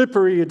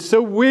slippery and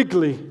so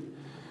wiggly.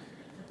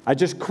 I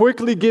just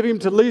quickly give him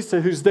to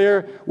Lisa, who's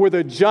there with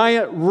a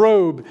giant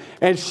robe,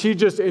 and she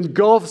just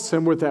engulfs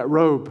him with that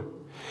robe.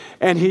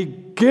 And he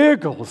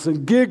giggles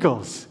and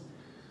giggles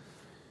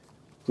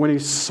when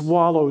he's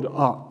swallowed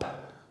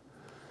up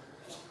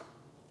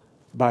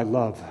by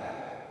love.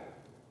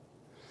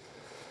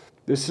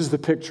 This is the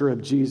picture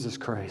of Jesus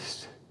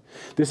Christ.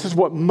 This is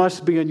what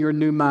must be in your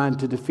new mind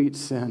to defeat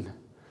sin.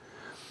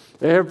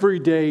 Every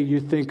day you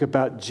think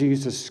about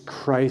Jesus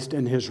Christ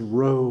and His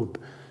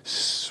robe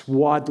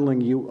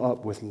swaddling you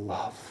up with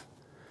love.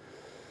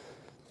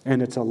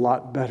 And it's a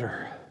lot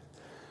better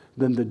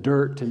than the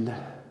dirt and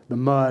the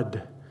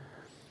mud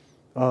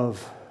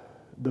of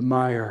the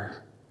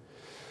mire,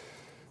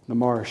 the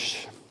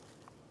marsh.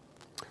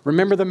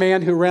 Remember the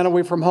man who ran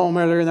away from home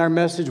earlier in our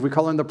message? We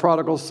call him the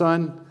prodigal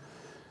son.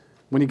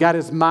 When he got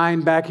his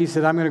mind back, he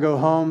said, I'm going to go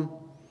home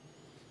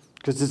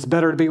because it's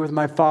better to be with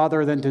my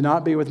father than to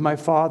not be with my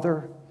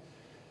father.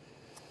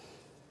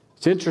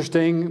 It's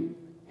interesting.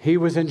 He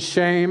was in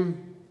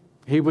shame.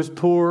 He was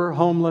poor,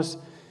 homeless,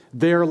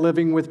 there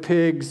living with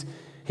pigs.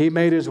 He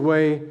made his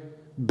way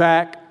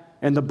back,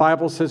 and the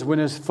Bible says when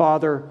his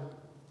father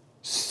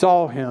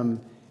saw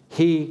him,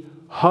 he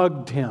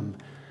hugged him,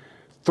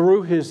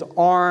 threw his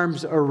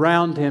arms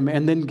around him,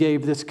 and then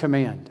gave this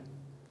command.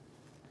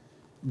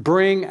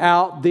 Bring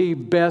out the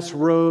best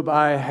robe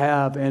I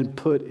have and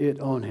put it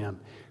on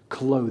him.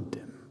 Clothed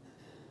him.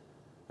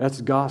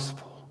 That's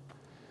gospel.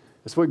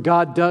 That's what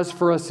God does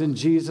for us in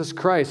Jesus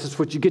Christ. That's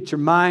what you get your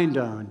mind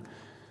on.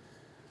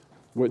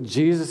 What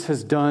Jesus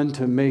has done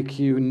to make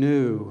you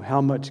new.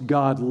 How much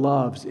God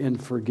loves in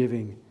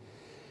forgiving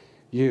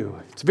you.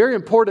 It's very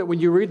important when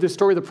you read the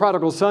story of the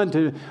prodigal son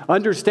to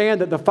understand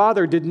that the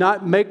father did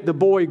not make the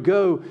boy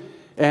go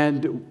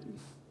and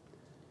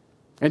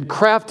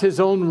craft his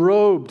own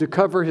robe to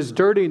cover his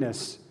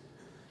dirtiness.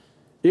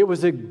 It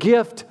was a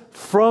gift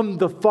from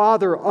the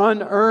Father,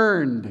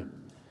 unearned.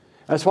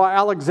 That's why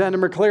Alexander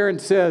McLaren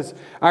says,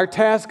 our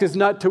task is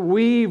not to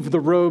weave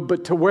the robe,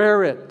 but to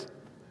wear it.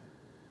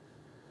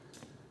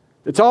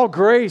 It's all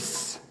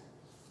grace.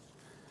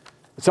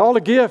 It's all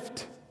a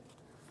gift.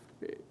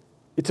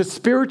 It's a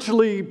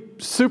spiritually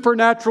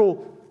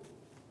supernatural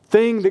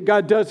thing that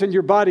God does in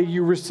your body.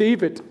 You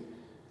receive it.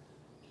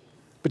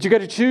 But you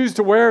got to choose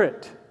to wear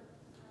it.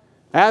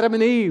 Adam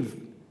and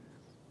Eve,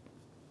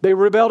 they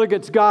rebelled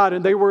against God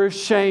and they were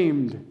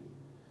ashamed.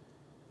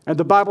 And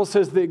the Bible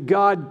says that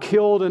God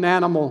killed an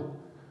animal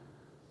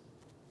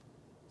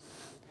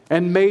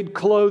and made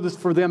clothes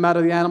for them out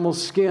of the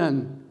animal's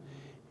skin.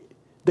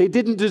 They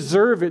didn't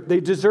deserve it. They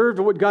deserved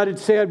what God had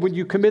said, when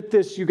you commit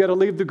this, you got to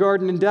leave the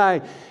garden and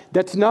die.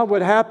 That's not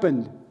what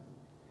happened.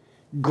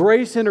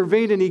 Grace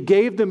intervened and He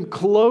gave them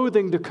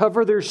clothing to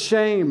cover their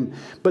shame,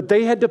 but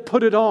they had to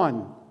put it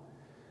on.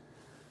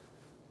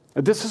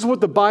 This is what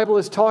the Bible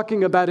is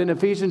talking about in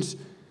Ephesians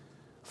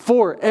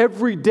 4.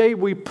 Every day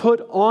we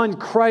put on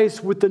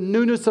Christ with the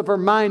newness of our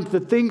minds, the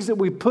things that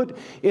we put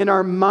in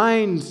our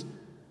minds,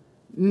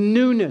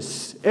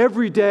 newness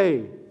every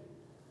day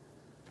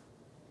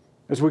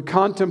as we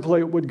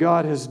contemplate what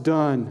God has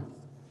done.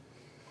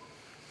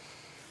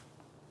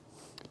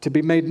 To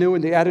be made new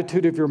in the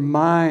attitude of your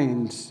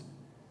minds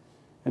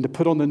and to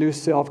put on the new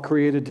self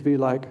created to be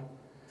like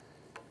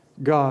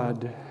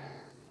God.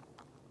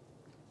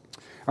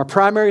 Our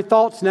primary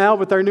thoughts now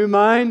with our new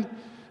mind,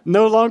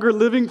 No longer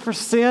living for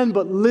sin,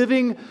 but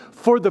living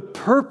for the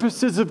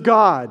purposes of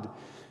God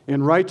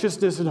in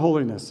righteousness and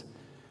holiness.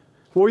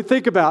 When we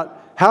think about,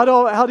 how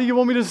do you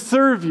want me to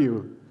serve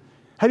you?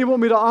 How do you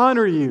want me to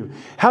honor you?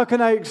 How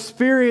can I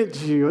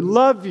experience you and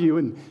love you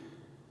and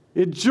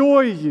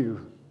enjoy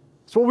you?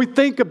 It's what we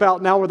think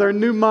about now with our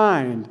new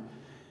mind.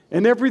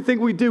 And everything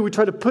we do, we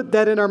try to put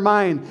that in our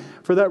mind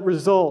for that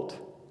result.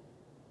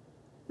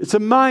 It's a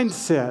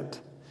mindset.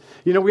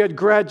 You know, we had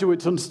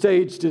graduates on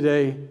stage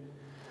today.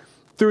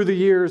 Through the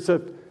years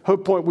of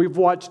Hope Point, we've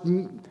watched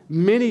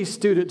many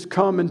students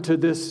come into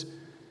this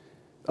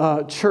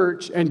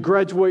church and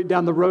graduate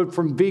down the road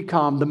from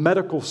VCOM, the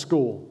medical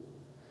school.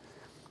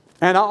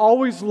 And I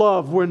always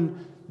love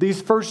when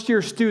these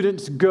first-year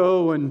students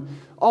go and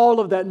all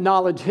of that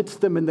knowledge hits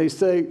them and they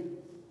say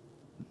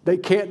they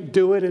can't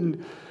do it.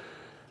 And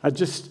I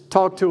just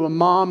talked to a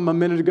mom a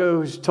minute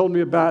ago who told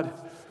me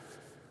about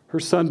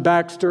her son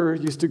Baxter.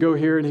 Used to go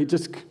here and he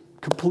just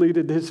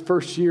completed his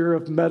first year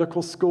of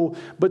medical school.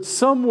 But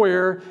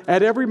somewhere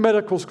at every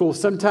medical school,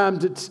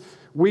 sometimes it's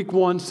week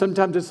 1,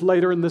 sometimes it's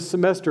later in the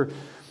semester,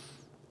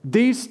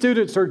 these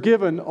students are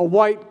given a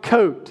white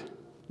coat.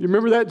 You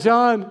remember that,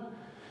 John?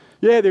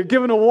 Yeah, they're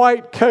given a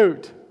white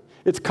coat.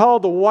 It's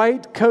called the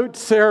white coat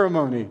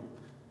ceremony.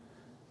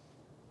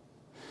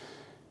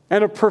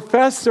 And a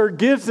professor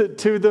gives it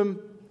to them.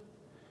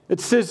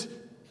 It says,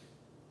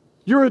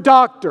 you're a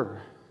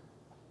doctor.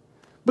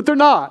 But they're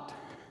not.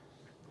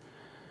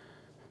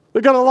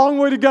 They've got a long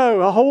way to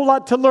go, a whole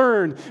lot to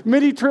learn,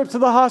 many trips to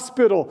the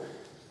hospital,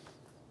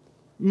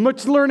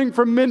 much learning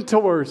from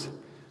mentors.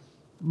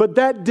 But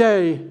that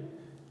day,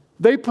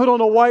 they put on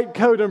a white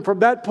coat, and from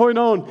that point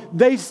on,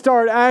 they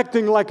start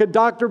acting like a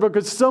doctor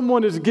because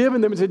someone has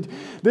given them and said,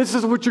 this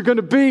is what you're going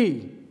to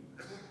be.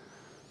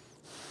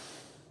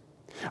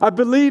 I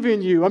believe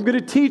in you. I'm going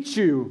to teach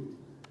you.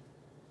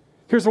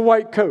 Here's a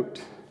white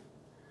coat.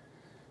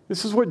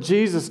 This is what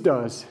Jesus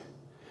does.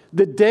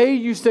 The day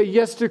you say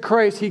yes to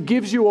Christ, He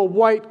gives you a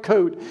white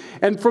coat.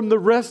 And from the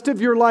rest of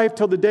your life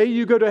till the day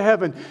you go to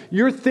heaven,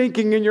 you're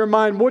thinking in your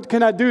mind, what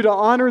can I do to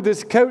honor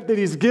this coat that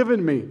He's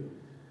given me?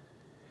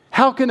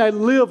 How can I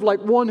live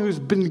like one who's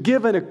been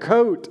given a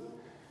coat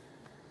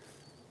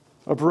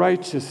of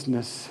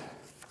righteousness?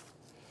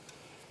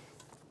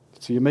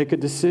 So you make a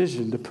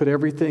decision to put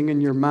everything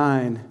in your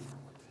mind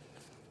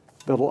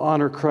that'll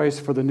honor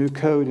Christ for the new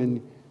coat,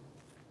 and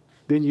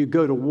then you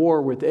go to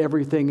war with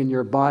everything in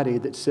your body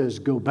that says,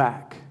 go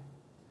back.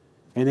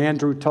 And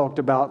Andrew talked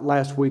about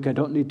last week, I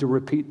don't need to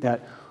repeat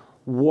that.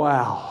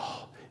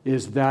 Wow,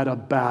 is that a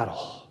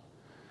battle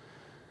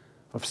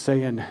of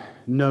saying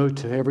no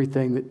to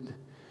everything that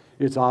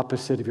is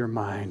opposite of your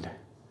mind.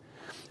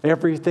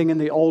 Everything in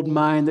the old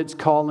mind that's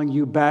calling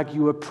you back,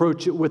 you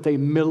approach it with a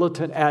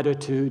militant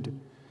attitude.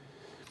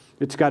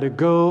 It's got to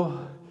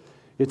go.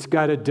 It's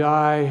got to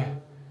die.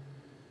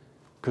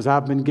 Because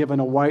I've been given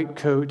a white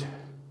coat.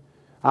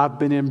 I've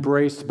been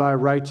embraced by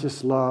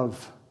righteous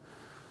love.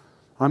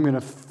 I'm going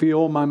to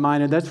fill my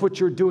mind. And that's what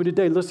you're doing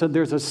today. Listen,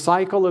 there's a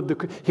cycle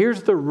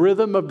here's the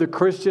rhythm of the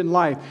Christian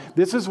life.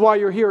 This is why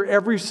you're here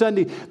every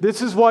Sunday.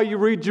 This is why you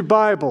read your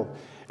Bible.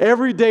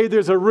 Every day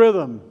there's a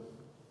rhythm.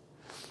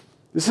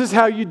 This is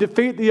how you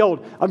defeat the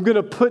old. I'm going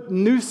to put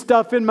new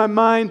stuff in my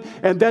mind,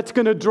 and that's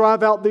going to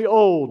drive out the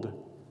old.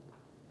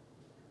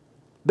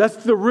 That's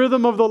the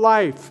rhythm of the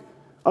life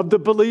of the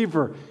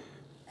believer.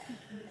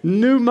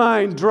 New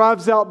mind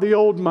drives out the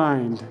old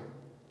mind.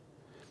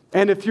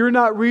 And if you're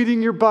not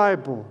reading your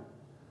Bible,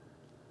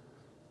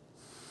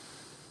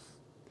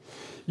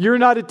 you're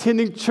not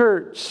attending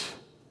church,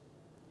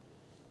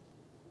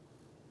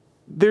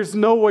 there's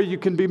no way you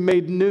can be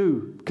made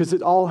new, because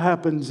it all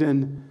happens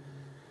in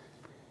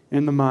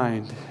the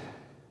mind.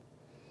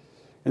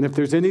 And if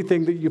there's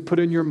anything that you put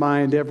in your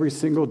mind every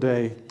single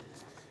day,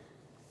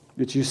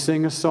 that you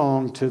sing a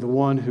song to the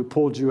one who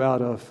pulled you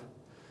out of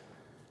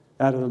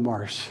the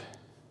marsh.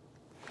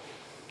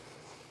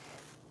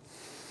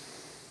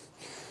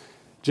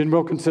 Jen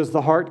Wilkins says,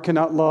 the heart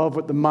cannot love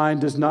what the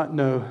mind does not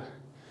know.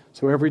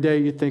 So every day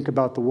you think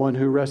about the one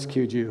who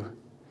rescued you.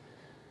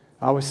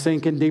 I was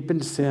sinking deep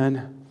in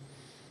sin,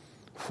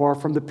 far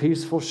from the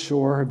peaceful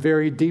shore,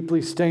 very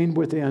deeply stained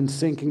within,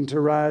 sinking to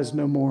rise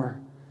no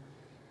more.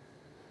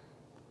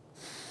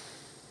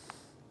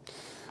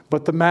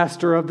 But the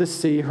master of the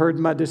sea heard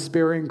my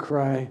despairing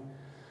cry.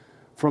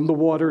 From the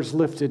waters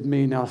lifted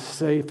me, now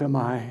safe am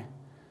I.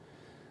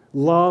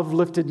 Love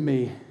lifted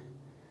me.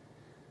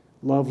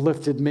 Love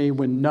lifted me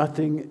when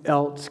nothing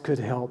else could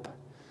help.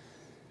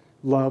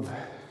 Love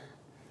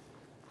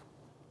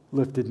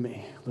lifted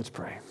me. Let's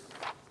pray.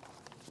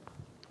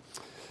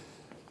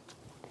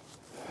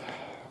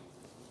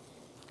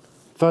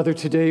 Father,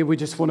 today we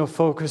just want to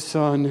focus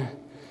on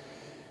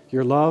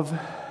your love.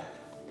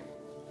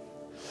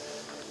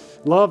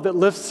 Love that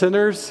lifts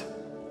sinners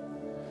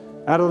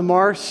out of the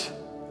marsh.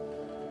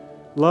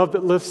 Love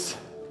that lifts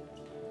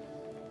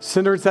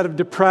sinners out of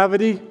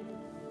depravity.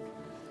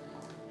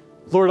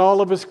 Lord,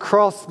 all of us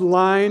crossed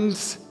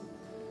lines,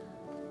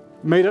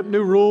 made up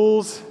new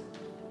rules,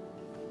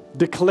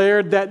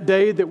 declared that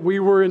day that we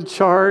were in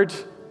charge,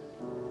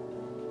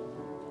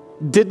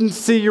 didn't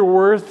see your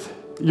worth,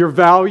 your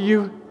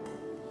value,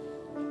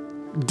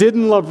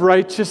 didn't love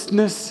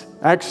righteousness.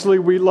 Actually,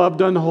 we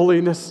loved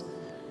unholiness.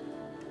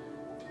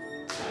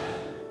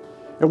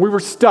 And we were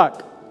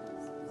stuck.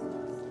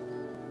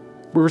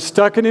 We were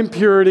stuck in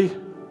impurity.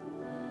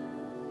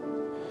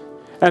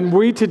 And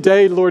we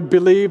today, Lord,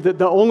 believe that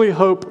the only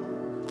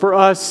hope for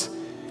us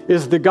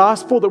is the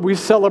gospel that we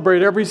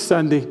celebrate every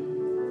Sunday.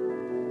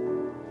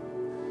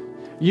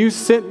 You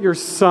sent your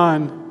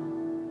Son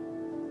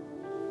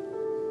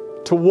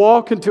to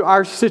walk into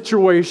our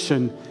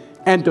situation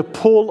and to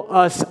pull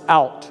us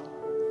out,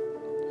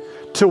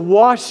 to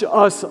wash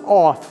us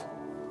off,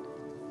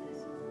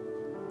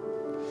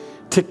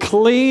 to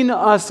clean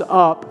us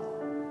up,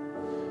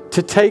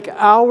 to take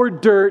our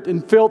dirt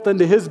and filth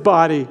into His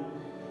body,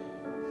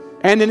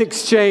 and in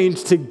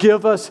exchange to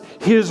give us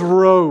His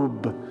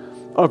robe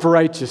of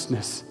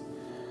righteousness.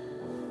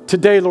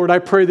 Today, Lord, I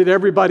pray that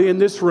everybody in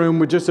this room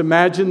would just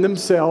imagine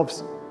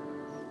themselves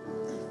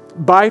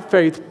by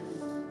faith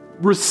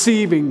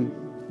receiving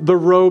the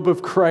robe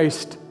of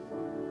Christ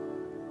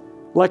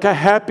like a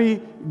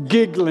happy,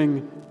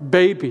 giggling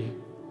baby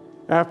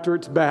after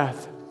its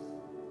bath,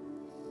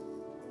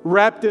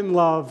 wrapped in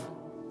love,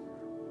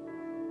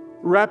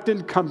 wrapped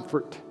in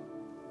comfort,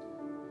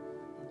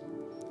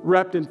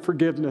 wrapped in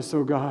forgiveness,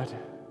 oh God.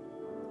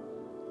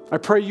 I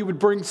pray you would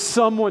bring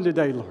someone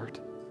today, Lord,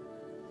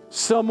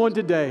 someone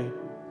today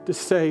to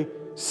say,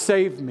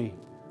 save me,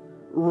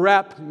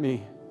 wrap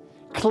me,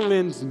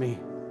 cleanse me.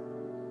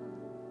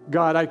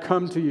 God, I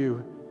come to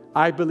you.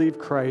 I believe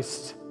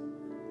Christ.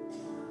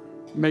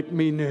 Make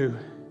me new.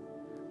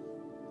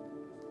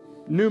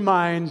 New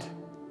mind,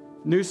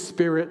 new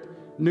spirit,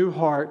 new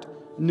heart,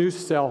 new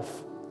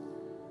self.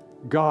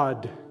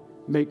 God,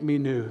 make me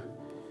new.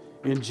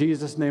 In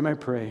Jesus' name I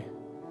pray.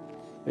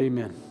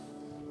 Amen.